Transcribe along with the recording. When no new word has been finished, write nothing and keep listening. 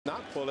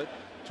Not pull it,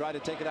 tried to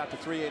take it out to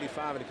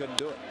 385 and he couldn't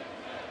do it.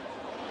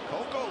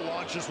 Coco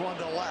launches one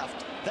to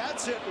left.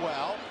 That's it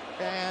well,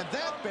 and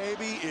that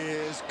baby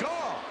is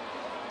gone.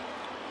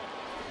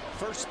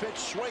 First pitch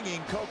swinging,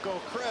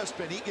 Coco crisp,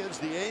 and he gives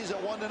the A's a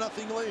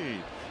 1-0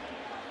 lead.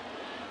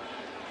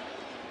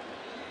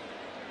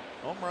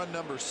 Home run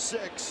number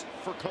 6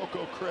 for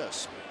Coco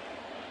Crisp.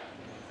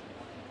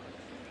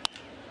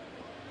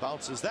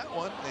 Bounces that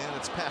one, and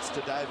it's passed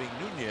to diving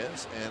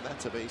Nunez, and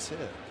that's a base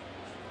hit.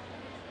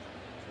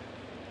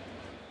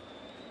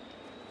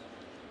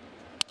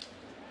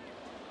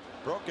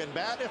 Broken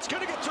bat. It's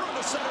going to get through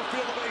the center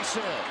field, a base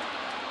hit.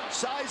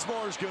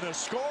 Sizemore's going to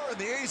score, and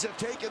the A's have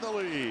taken the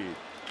lead.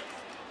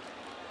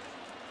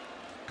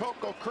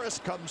 Coco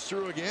Crisp comes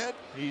through again.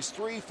 He's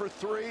 3 for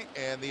 3,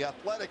 and the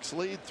Athletics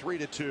lead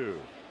 3-2.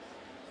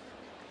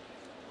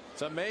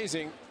 It's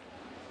amazing.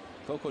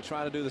 Coco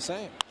trying to do the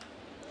same.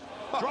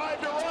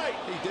 Drive to right.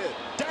 He did.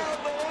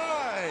 Down the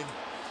line.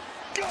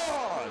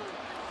 Gone.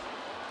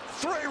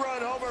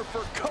 3-run homer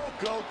for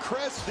Coco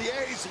Crisp.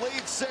 The A's lead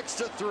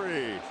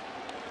 6-3.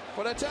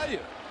 What I tell you,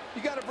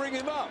 you got to bring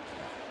him up.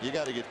 You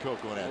got to get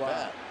Coco in at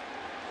bat.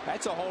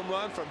 That's a home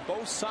run from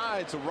both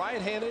sides.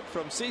 Right-handed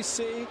from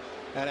CC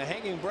and a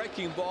hanging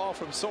breaking ball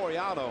from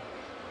Soriano.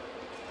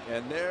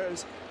 And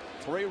there's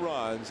 3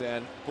 runs.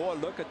 And boy,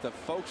 look at the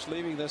folks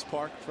leaving this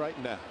park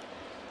right now.